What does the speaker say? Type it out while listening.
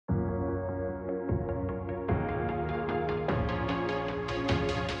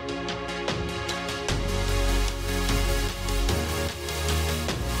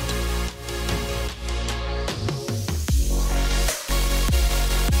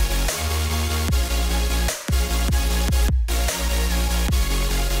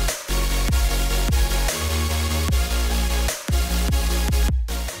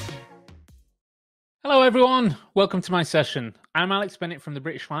everyone, welcome to my session. I'm Alex Bennett from the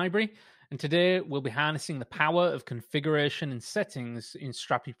British Library, and today we'll be harnessing the power of configuration and settings in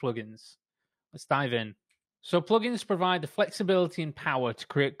Strapi plugins. Let's dive in. So plugins provide the flexibility and power to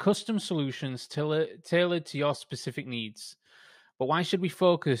create custom solutions tailored to your specific needs. But why should we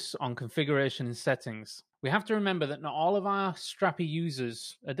focus on configuration and settings? We have to remember that not all of our Strapi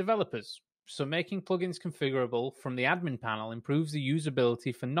users are developers. So making plugins configurable from the admin panel improves the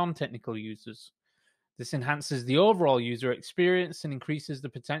usability for non-technical users. This enhances the overall user experience and increases the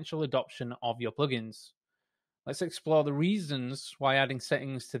potential adoption of your plugins. Let's explore the reasons why adding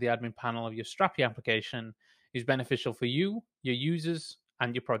settings to the admin panel of your Strapi application is beneficial for you, your users,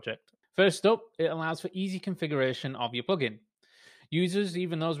 and your project. First up, it allows for easy configuration of your plugin. Users,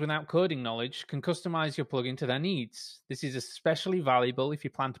 even those without coding knowledge, can customize your plugin to their needs. This is especially valuable if you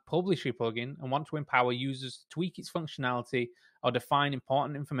plan to publish your plugin and want to empower users to tweak its functionality or define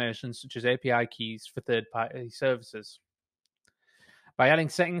important information such as API keys for third-party services. By adding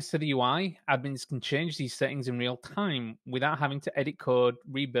settings to the UI, admins can change these settings in real time without having to edit code,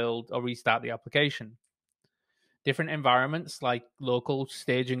 rebuild, or restart the application. Different environments like local,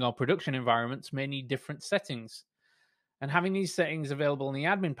 staging, or production environments may need different settings. And having these settings available in the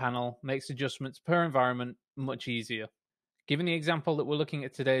admin panel makes adjustments per environment much easier. Given the example that we're looking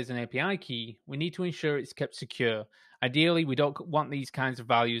at today as an API key, we need to ensure it's kept secure. Ideally, we don't want these kinds of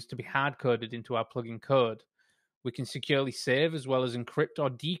values to be hard-coded into our plugin code. We can securely save as well as encrypt or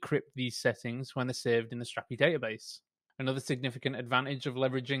decrypt these settings when they're saved in the Strapi database. Another significant advantage of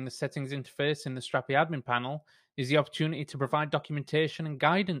leveraging the settings interface in the Strapi admin panel is the opportunity to provide documentation and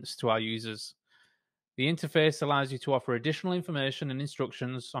guidance to our users. The interface allows you to offer additional information and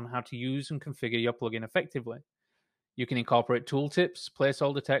instructions on how to use and configure your plugin effectively. You can incorporate tooltips,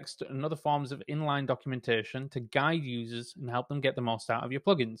 placeholder text, and other forms of inline documentation to guide users and help them get the most out of your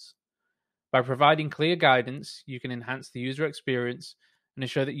plugins. By providing clear guidance, you can enhance the user experience and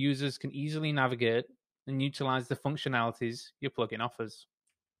ensure that users can easily navigate and utilize the functionalities your plugin offers.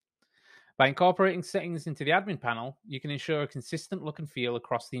 By incorporating settings into the admin panel, you can ensure a consistent look and feel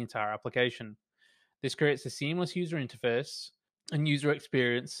across the entire application. This creates a seamless user interface and user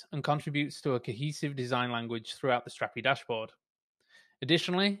experience and contributes to a cohesive design language throughout the Strapi dashboard.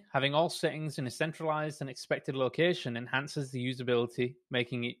 Additionally, having all settings in a centralized and expected location enhances the usability,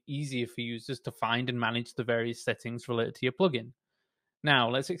 making it easier for users to find and manage the various settings related to your plugin. Now,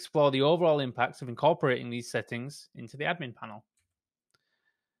 let's explore the overall impacts of incorporating these settings into the admin panel.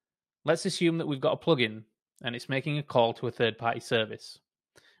 Let's assume that we've got a plugin and it's making a call to a third-party service.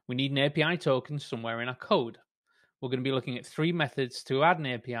 We need an API token somewhere in our code. We're going to be looking at three methods to add an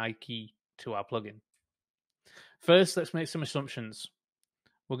API key to our plugin. First, let's make some assumptions.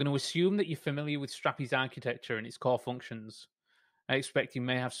 We're going to assume that you're familiar with Strapi's architecture and its core functions. I expect you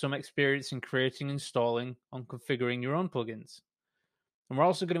may have some experience in creating, installing, and configuring your own plugins. And we're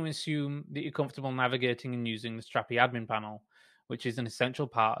also going to assume that you're comfortable navigating and using the Strapi admin panel, which is an essential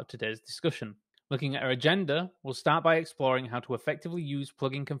part of today's discussion. Looking at our agenda, we'll start by exploring how to effectively use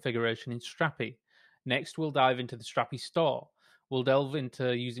plugin configuration in Strapi. Next, we'll dive into the Strapi store. We'll delve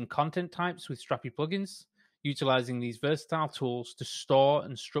into using content types with Strapi plugins, utilizing these versatile tools to store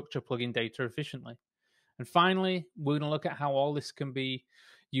and structure plugin data efficiently. And finally, we're going to look at how all this can be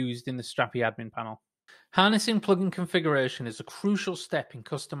used in the Strapi admin panel. Harnessing plugin configuration is a crucial step in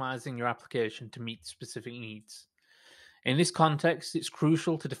customizing your application to meet specific needs. In this context, it's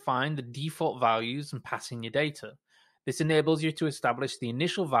crucial to define the default values and pass in your data. This enables you to establish the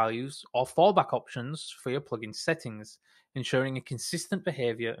initial values or fallback options for your plugin settings, ensuring a consistent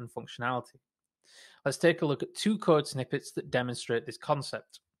behavior and functionality. Let's take a look at two code snippets that demonstrate this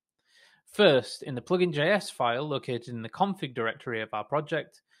concept. First, in the plugin.js file located in the config directory of our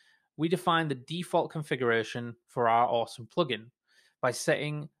project, we define the default configuration for our awesome plugin by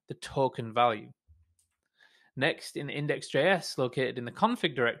setting the token value. Next, in index.js, located in the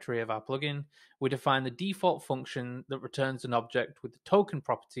config directory of our plugin, we define the default function that returns an object with the token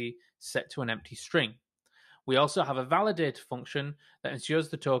property set to an empty string. We also have a validator function that ensures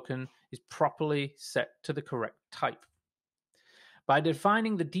the token is properly set to the correct type. By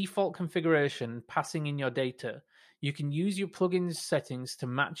defining the default configuration and passing in your data, you can use your plugin's settings to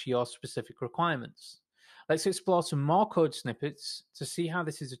match your specific requirements. Let's explore some more code snippets to see how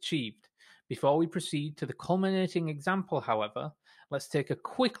this is achieved. Before we proceed to the culminating example, however, let's take a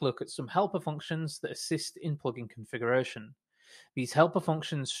quick look at some helper functions that assist in plugin configuration. These helper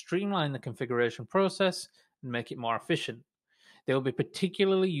functions streamline the configuration process and make it more efficient. They will be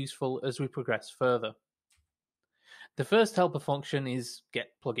particularly useful as we progress further. The first helper function is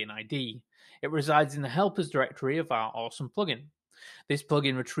getPluginID. It resides in the helpers directory of our awesome plugin. This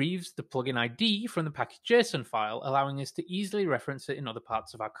plugin retrieves the plugin ID from the package.json file, allowing us to easily reference it in other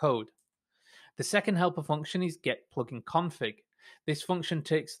parts of our code. The second helper function is getPluginConfig. This function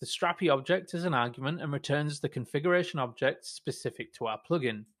takes the Strapi object as an argument and returns the configuration object specific to our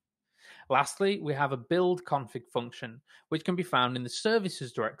plugin. Lastly, we have a buildConfig function, which can be found in the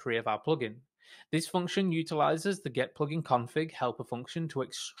services directory of our plugin. This function utilizes the getPluginConfig helper function to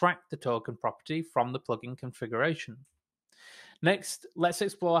extract the token property from the plugin configuration. Next, let's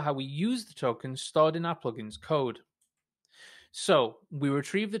explore how we use the tokens stored in our plugin's code. So, we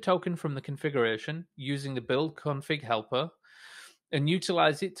retrieve the token from the configuration using the buildConfig helper and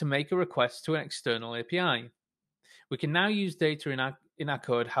utilize it to make a request to an external API. We can now use data in our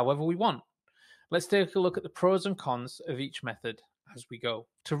code however we want. Let's take a look at the pros and cons of each method as we go.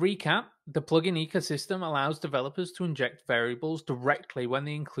 To recap, the plugin ecosystem allows developers to inject variables directly when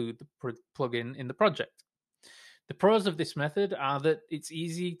they include the plugin in the project. The pros of this method are that it's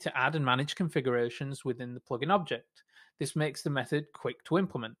easy to add and manage configurations within the plugin object. This makes the method quick to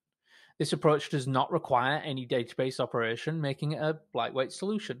implement. This approach does not require any database operation, making it a lightweight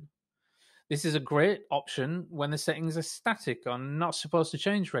solution. This is a great option when the settings are static or not supposed to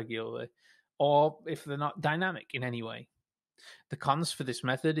change regularly, or if they're not dynamic in any way. The cons for this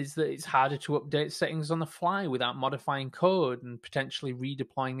method is that it's harder to update settings on the fly without modifying code and potentially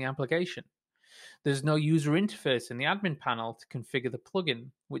redeploying the application. There's no user interface in the admin panel to configure the plugin,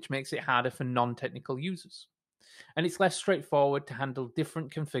 which makes it harder for non-technical users. And it's less straightforward to handle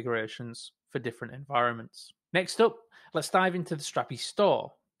different configurations for different environments. Next up, let's dive into the Strapi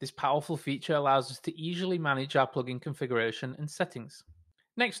store. This powerful feature allows us to easily manage our plugin configuration and settings.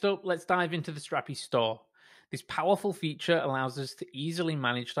 Next up, let's dive into the Strapi store. This powerful feature allows us to easily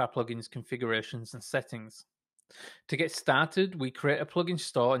manage our plugin's configurations and settings. To get started, we create a plugin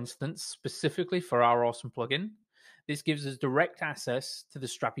store instance specifically for our awesome plugin. This gives us direct access to the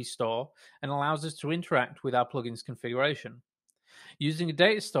Strapi store and allows us to interact with our plugin's configuration. Using a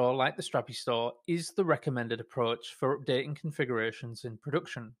data store like the Strapi store is the recommended approach for updating configurations in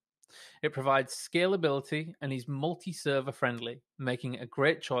production. It provides scalability and is multi-server friendly, making it a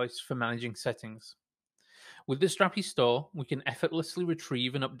great choice for managing settings. With the Strapi store, we can effortlessly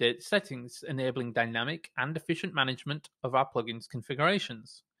retrieve and update settings, enabling dynamic and efficient management of our plugin's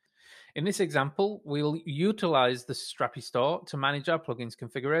configurations. In this example, we'll utilize the Strapi store to manage our plugin's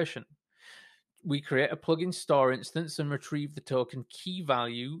configuration. We create a plugin store instance and retrieve the token key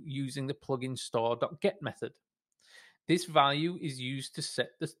value using the plugin store.get method. This value is used to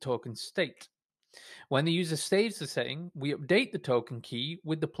set the token state. When the user saves the setting, we update the token key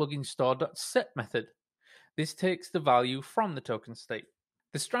with the plugin store.set method. This takes the value from the token state.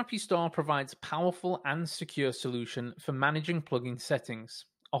 The Strapi store provides a powerful and secure solution for managing plugin settings,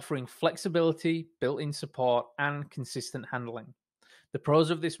 offering flexibility, built-in support, and consistent handling. The pros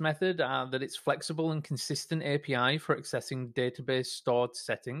of this method are that it's flexible and consistent API for accessing database stored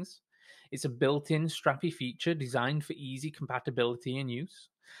settings. It's a built-in Strapi feature designed for easy compatibility and use,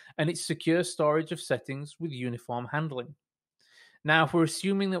 and it's secure storage of settings with uniform handling. Now, if we're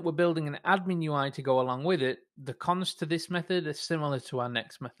assuming that we're building an admin UI to go along with it, the cons to this method are similar to our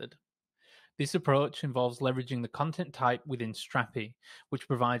next method. This approach involves leveraging the content type within Strapi, which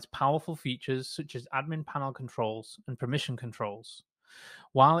provides powerful features such as admin panel controls and permission controls.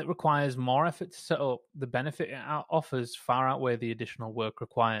 While it requires more effort to set up, the benefit it offers far outweigh the additional work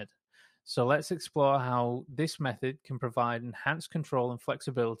required. So let's explore how this method can provide enhanced control and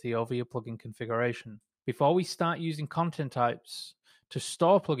flexibility over your plugin configuration. Before we start using content types to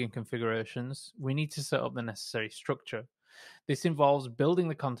store plugin configurations, we need to set up the necessary structure. This involves building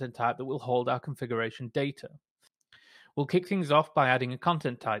the content type that will hold our configuration data. We'll kick things off by adding a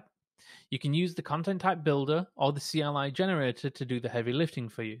content type. You can use the content type builder or the CLI generator to do the heavy lifting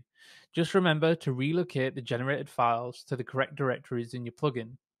for you. Just remember to relocate the generated files to the correct directories in your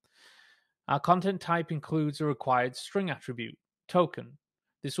plugin. Our content type includes a required string attribute, token.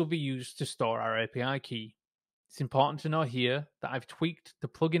 This will be used to store our API key. It's important to know here that I've tweaked the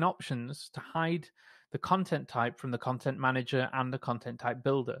plugin options to hide the content type from the content manager and the content type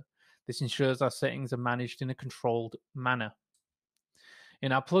builder. This ensures our settings are managed in a controlled manner.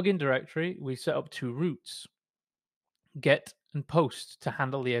 In our plugin directory, we set up two routes, get and post, to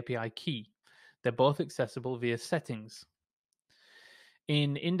handle the API key. They're both accessible via settings.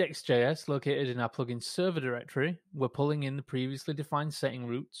 In index.js, located in our plugin server directory, we're pulling in the previously defined setting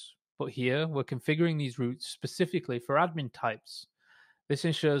routes, but here we're configuring these routes specifically for admin types. This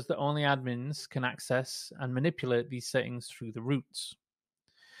ensures that only admins can access and manipulate these settings through the routes.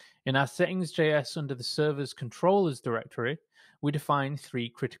 In our settings.js under the server's controllers directory, we define three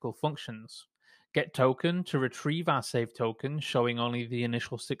critical functions: Get token to retrieve our saved token, showing only the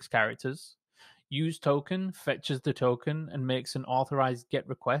initial 6 characters. Use token fetches the token and makes an authorized GET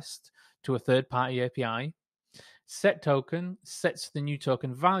request to a third-party API. Set token sets the new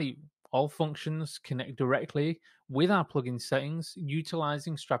token value. All functions connect directly with our plugin settings,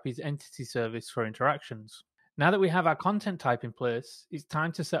 utilizing Strapi's entity service for interactions. Now that we have our content type in place, it's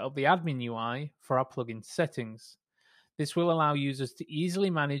time to set up the admin UI for our plugin settings. This will allow users to easily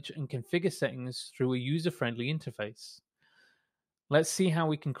manage and configure settings through a user-friendly interface. Let's see how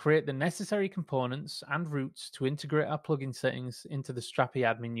we can create the necessary components and routes to integrate our plugin settings into the Strapi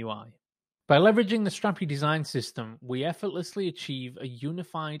admin UI. By leveraging the Strapi design system, we effortlessly achieve a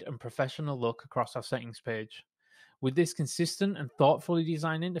unified and professional look across our settings page. With this consistent and thoughtfully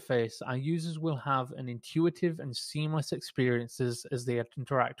designed interface, our users will have an intuitive and seamless experiences as they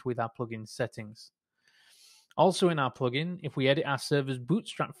interact with our plugin settings. Also in our plugin, if we edit our server's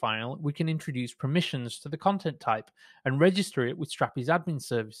bootstrap file, we can introduce permissions to the content type and register it with Strapi's admin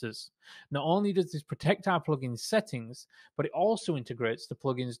services. Not only does this protect our plugin's settings, but it also integrates the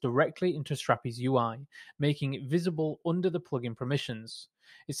plugins directly into Strapi's UI, making it visible under the plugin permissions.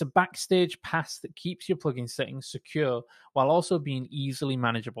 It's a backstage pass that keeps your plugin settings secure while also being easily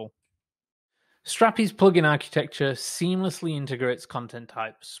manageable. Strapi's plugin architecture seamlessly integrates content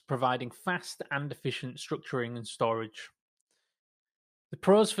types, providing fast and efficient structuring and storage. The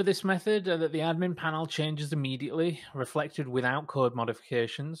pros for this method are that the admin panel changes immediately, reflected without code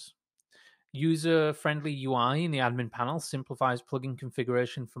modifications. User-friendly UI in the admin panel simplifies plugin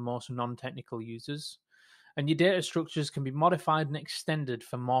configuration for most non-technical users, and your data structures can be modified and extended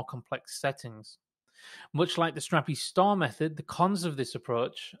for more complex settings. Much like the Strapi store method, the cons of this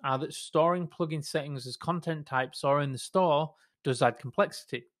approach are that storing plugin settings as content types or in the store does add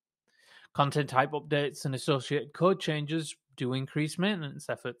complexity. Content type updates and associated code changes do increase maintenance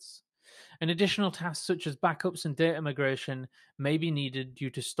efforts. And additional tasks such as backups and data migration may be needed due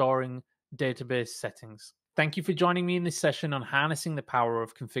to storing database settings. Thank you for joining me in this session on harnessing the power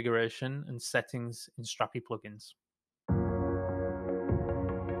of configuration and settings in Strapi plugins.